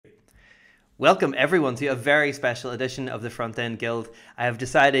Welcome everyone to a very special edition of the Front End Guild. I have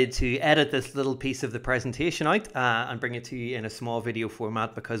decided to edit this little piece of the presentation out and bring it to you in a small video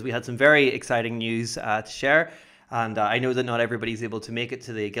format because we had some very exciting news to share. And I know that not everybody's able to make it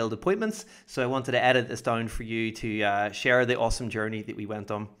to the guild appointments, so I wanted to edit this down for you to share the awesome journey that we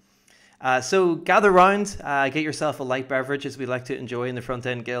went on. So gather round, get yourself a light beverage as we like to enjoy in the Front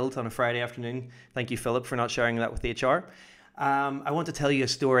End Guild on a Friday afternoon. Thank you, Philip, for not sharing that with HR. I want to tell you a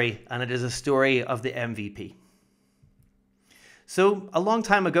story, and it is a story of the MVP. So a long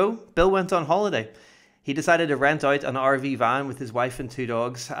time ago, Bill went on holiday. He decided to rent out an RV van with his wife and two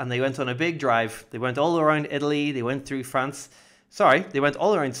dogs, and they went on a big drive. They went all around Italy, they went through France. Sorry, they went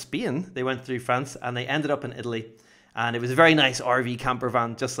all around Spain, they went through France, and they ended up in Italy. And it was a very nice RV camper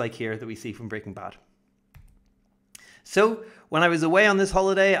van, just like here that we see from Breaking Bad. So when I was away on this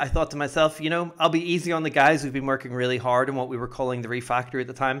holiday, I thought to myself, you know, I'll be easy on the guys who've been working really hard on what we were calling the refactor at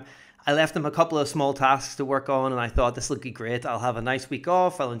the time. I left them a couple of small tasks to work on, and I thought this will be great. I'll have a nice week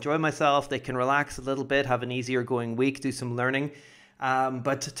off. I'll enjoy myself. They can relax a little bit, have an easier going week, do some learning.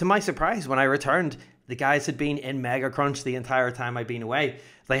 But to my surprise, when I returned, the guys had been in mega crunch the entire time I'd been away.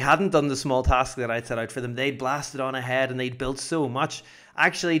 They hadn't done the small task that I'd set out for them. They'd blasted on ahead and they'd built so much,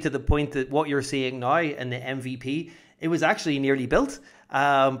 actually to the point that what you're seeing now in the MVP, it was actually nearly built,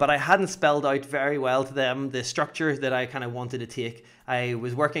 but I hadn't spelled out very well to them the structure that I kind of wanted to take. I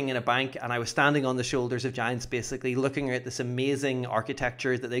was working in a bank and I was standing on the shoulders of giants, basically looking at this amazing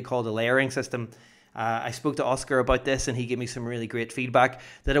architecture that they called a layering system. I spoke to Oscar about this and he gave me some really great feedback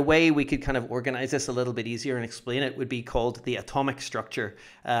that a way we could kind of organize this a little bit easier and explain it would be called the atomic structure.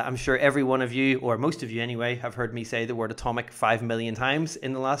 I'm sure every one of you, or most of you anyway, have heard me say the word atomic 5 million times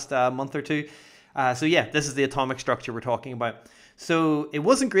in the last month or two. So yeah, this is the atomic structure we're talking about. So it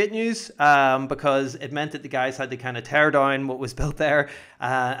wasn't great news because it meant that the guys had to kind of tear down what was built there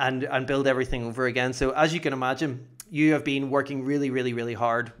and build everything over again. So as you can imagine, you have been working really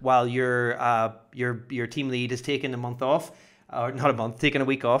hard while your team lead has taken a month off, or not a month, taken a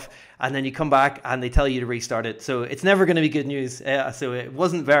week off, and then you come back and they tell you to restart it. So it's never going to be good news. So it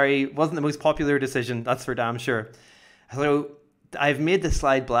wasn't the most popular decision, that's for damn sure. So I've made this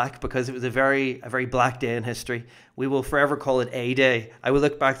slide black because it was a very black day in history. We will forever call it A Day. I will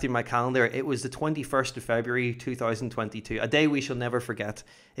look back through my calendar. It was the 21st of February 2022, a day we shall never forget.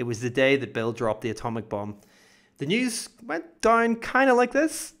 It was the day that Bill dropped the atomic bomb. The news went down kind of like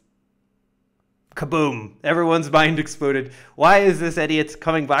this. Kaboom! Everyone's mind exploded. Why is this idiot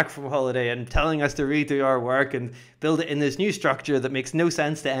coming back from holiday and telling us to redo our work and build it in this new structure that makes no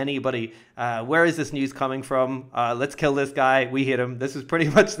sense to anybody? Where is this news coming from? Let's kill this guy. We hate him. This was pretty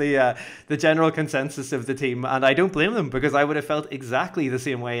much the general consensus of the team, and I don't blame them because I would have felt exactly the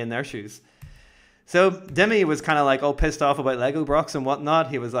same way in their shoes. So Demi was kind of like all pissed off about Lego blocks and whatnot.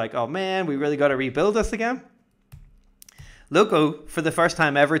 He was like, oh man, we really got to rebuild this again. Loco, for the first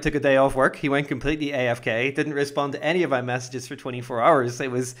time ever, took a day off work. He went completely AFK, didn't respond to any of my messages for 24 hours. It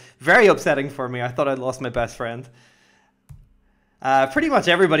was very upsetting for me. I thought I'd lost my best friend. Pretty much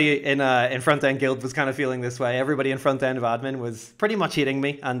everybody in Front End Guild was kind of feeling this way. Everybody in Front End of Admin was pretty much hating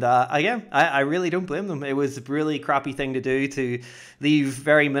me. And again, I really don't blame them. It was a really crappy thing to do, to leave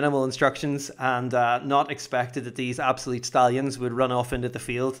very minimal instructions and not expected that these absolute stallions would run off into the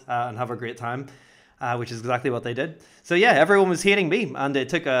field and have a great time. Which is exactly what they did. So yeah, everyone was hating me, and it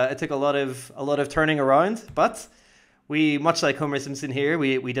took a lot of turning around. But we, much like Homer Simpson here,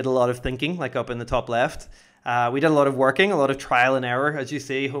 we did a lot of thinking, like up in the top left. We did a lot of working, a lot of trial and error, as you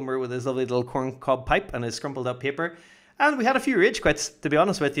see, Homer with his lovely little corn cob pipe and his scrumpled up paper. And we had a few rage quits, to be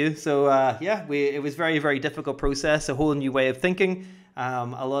honest with you. So yeah, it was very difficult process, a whole new way of thinking,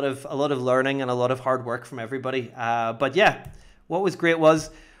 a lot of learning and a lot of hard work from everybody. But yeah, what was great was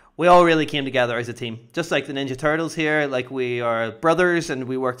we all really came together as a team, just like the Ninja Turtles here. Like, we are brothers and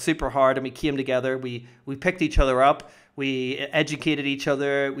we worked super hard and we came together. We picked each other up. We educated each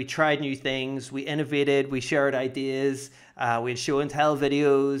other. We tried new things. We innovated. We shared ideas. We had show and tell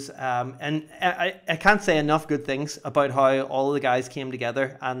videos. And I can't say enough good things about how all the guys came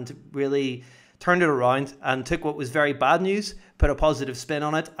together and really turned it around and took what was very bad news, put a positive spin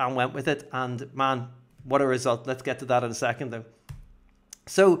on it and went with it. And man, what a result. Let's get to that in a second though.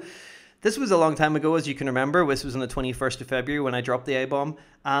 So this was a long time ago, as you can remember. This was on the 21st of February when I dropped the A-bomb,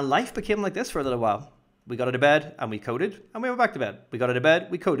 and life became like this for a little while. We got out of bed and we coded and we went back to bed. We got out of bed,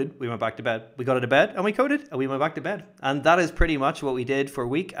 we coded, we went back to bed. We got out of bed and we coded and we went back to bed. And that is pretty much what we did for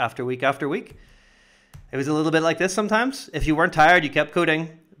week after week after week. It was a little bit like this sometimes. If you weren't tired, you kept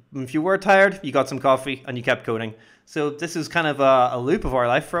coding. If you were tired, you got some coffee and you kept coding. So this is kind of a loop of our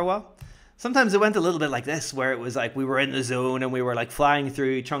life for a while. Sometimes it went a little bit like this, where it was like we were in the zone and we were like flying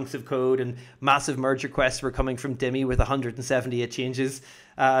through chunks of code, and massive merge requests were coming from Dimmy with 178 changes.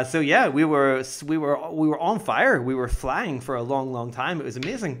 So yeah, we were on fire. We were flying for a long time. It was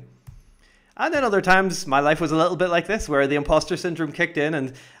amazing. And then other times my life was a little bit like this, where the imposter syndrome kicked in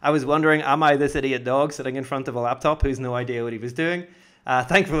and I was wondering, am I this idiot dog sitting in front of a laptop who's no idea what he was doing?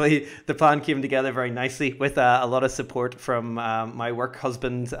 Thankfully, the plan came together very nicely with a lot of support from my work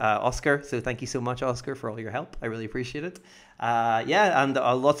husband, Oscar. So thank you so much, Oscar, for all your help. I really appreciate it. Yeah, and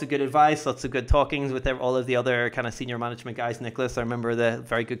lots of good advice, lots of good talkings with all of the other kind of senior management guys. Nicholas, I remember the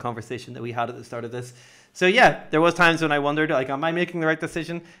very good conversation that we had at the start of this. So yeah, there was times when I wondered, like, am I making the right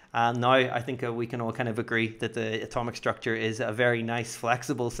decision? And now I think we can all kind of agree that the atomic structure is a very nice,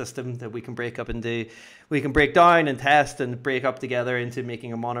 flexible system that we can break up into. We can break down and test and break up together into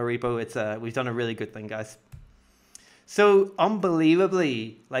making a mono repo. We've done a really good thing, guys. So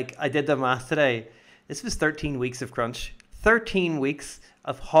unbelievably, like, I did the math today. This was 13 weeks of crunch. 13 weeks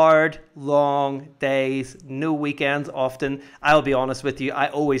of hard, long days, no weekends often. I'll be honest with you, I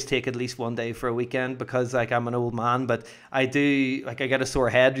always take at least one day for a weekend because, like, I'm an old man, but I get a sore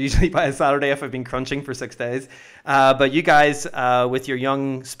head usually by a Saturday if I've been crunching for 6 days. But you guys, with your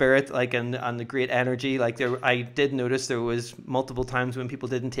young spirit, like, and the great energy, like, I did notice there was multiple times when people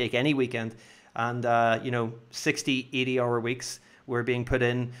didn't take any weekend, and 60, 80-hour weeks were being put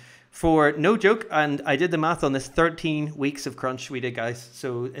in for no joke. And I did the math on this, 13 weeks of crunch we did, guys.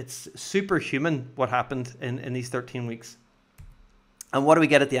 So it's superhuman what happened in these 13 weeks. And what do we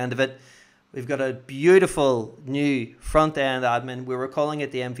get at the end of it? We've got a beautiful new front-end admin. We were calling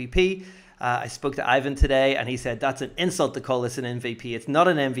it the MVP. I spoke to Ivan today and he said, that's an insult to call this an MVP. It's not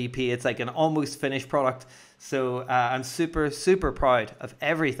an MVP. It's like an almost finished product. So I'm super proud of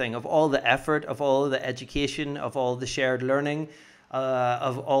everything, of all the effort, of all the education, of all the shared learning,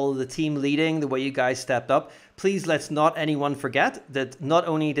 of all the team leading, the way you guys stepped up. Please let's not anyone forget that not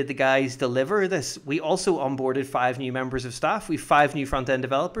only did the guys deliver this, we also onboarded 5 new members of staff. We have 5 new front-end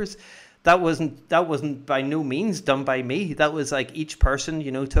developers. That wasn't by no means done by me. That was like each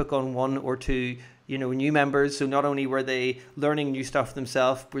person, took on 1 or 2, new members. So not only were they learning new stuff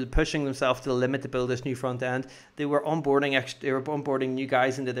themselves, were pushing themselves to the limit to build this new front end, they were onboarding new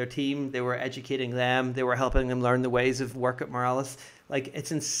guys into their team. They were educating them. They were helping them learn the ways of work at Moralis. Like,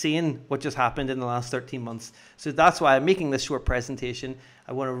 it's insane what just happened in the last 13 months. So that's why I'm making this short presentation.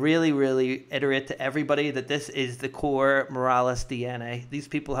 I want to really iterate to everybody that this is the core Moralis DNA. These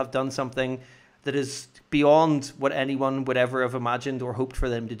people have done something that is beyond what anyone would ever have imagined or hoped for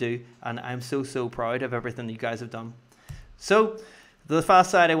them to do. And I'm so proud of everything that you guys have done. So the fast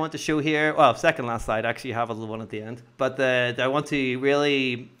side I want to show here, well, second last slide, actually, you have a little one at the end. But I want to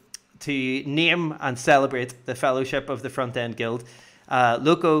really name and celebrate the fellowship of the Front End Guild.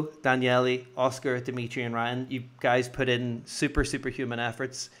 Loco, Daniele, Oscar, Dimitri, and Ryan, you guys put in superhuman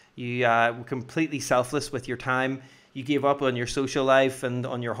efforts. You were completely selfless with your time. You gave up on your social life and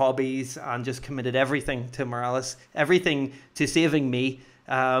on your hobbies and just committed everything to Moralis, everything to saving me.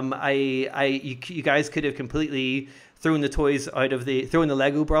 You guys could have completely thrown the toys throwing the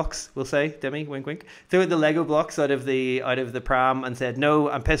Lego blocks, we'll say, Demi, wink wink, throwing the Lego blocks out of the pram and said, no,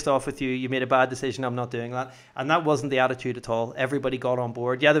 I'm pissed off with you. You made a bad decision. I'm not doing that. And that wasn't the attitude at all. Everybody got on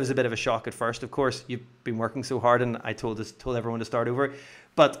board. Yeah, there was a bit of a shock at first. Of course, you've been working so hard, and I told everyone to start over.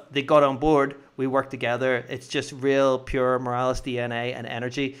 But they got on board. We worked together. It's just real, pure Moralis DNA and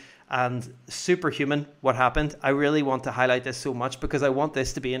energy. And superhuman what happened. I really want to highlight this so much because I want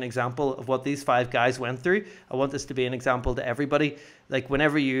this to be an example of what these 5 guys went through. I want this to be an example to everybody. Like,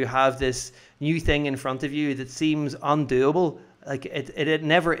 whenever you have this new thing in front of you that seems undoable, like it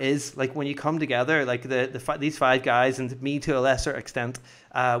never is. Like, when you come together, like these 5 guys and me to a lesser extent,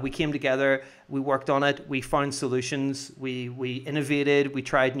 we came together, we worked on it, we found solutions, we innovated, we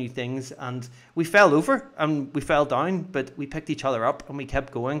tried new things, and we fell over and we fell down, but we picked each other up and we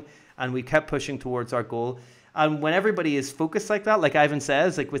kept going and we kept pushing towards our goal. And when everybody is focused like that, like Ivan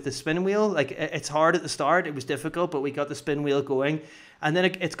says, like with the spin wheel, like it's hard at the start, it was difficult, but we got the spin wheel going. And then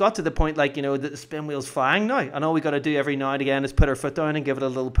it's got to the point, like, that the spin wheel's flying now. And all we got to do every now and again is put our foot down and give it a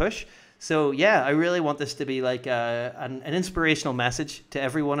little push. So yeah, I really want this to be like an inspirational message to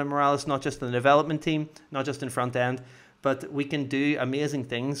everyone in Moralis, not just in the development team, not just in front end, but we can do amazing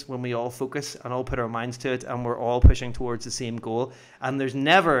things when we all focus and all put our minds to it and we're all pushing towards the same goal. And there's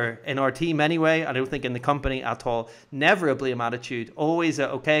never, in our team anyway, I don't think in the company at all, never a blame attitude. Always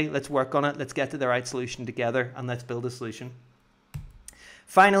okay, let's work on it, let's get to the right solution together and let's build a solution.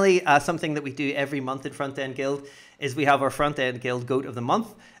 Finally, something that we do every month in Front End Guild is we have our Front End Guild Goat of the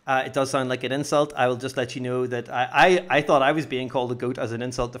Month. It does sound like an insult. I will just let you know that I thought I was being called a goat as an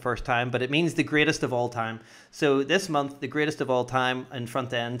insult the first time, but it means the greatest of all time. So this month, the greatest of all time in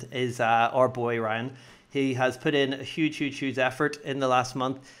Front End is our boy Ryan. He has put in a huge effort in the last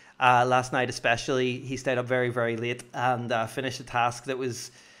month. Last night especially, he stayed up very late and finished a task that was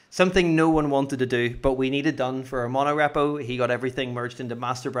something no one wanted to do, but we needed done for our mono repo. He got everything merged into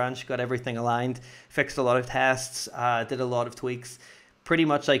master branch, got everything aligned, fixed a lot of tests, did a lot of tweaks. Pretty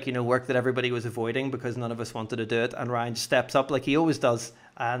much like, you know, work that everybody was avoiding because none of us wanted to do it. And Ryan just steps up like he always does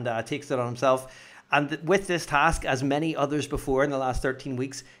and takes it on himself. And with this task, as many others before in the last 13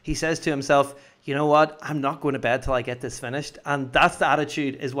 weeks, he says to himself, you know what, I'm not going to bed till I get this finished. And that's the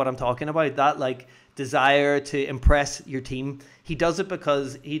attitude is what I'm talking about. That like desire to impress your team. He does it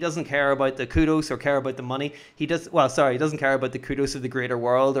because he doesn't care about the kudos or care about the money. He doesn't care about the kudos of the greater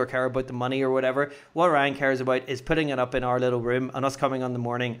world or care about the money or whatever. What Ryan cares about is putting it up in our little room and us coming on the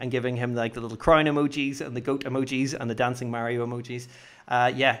morning and giving him like the little crown emojis and the goat emojis and the dancing Mario emojis.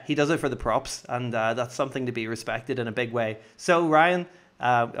 Yeah, he does it for the props, and that's something to be respected in a big way. So Ryan,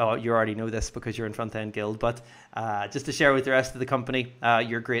 you already know this because you're in Front End Guild, but just to share with the rest of the company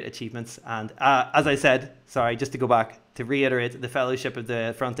your great achievements. And as I said, sorry, just to go back to reiterate, the fellowship of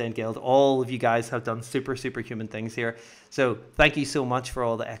the Front End Guild, all of you guys have done superhuman things here. So thank you so much for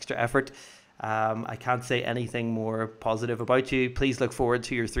all the extra effort. I can't say anything more positive about you. Please look forward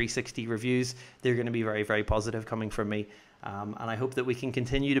to your 360 reviews. They're going to be very positive coming from me. And I hope that we can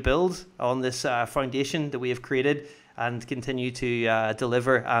continue to build on this foundation that we have created and continue to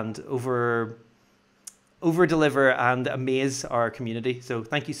deliver and over deliver and amaze our community. So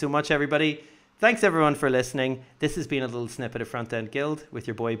thank you so much, everybody. Thanks everyone for listening. This has been a little snippet of Front End Guild with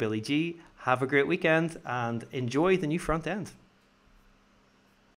your boy Billy G. Have a great weekend and enjoy the new front end.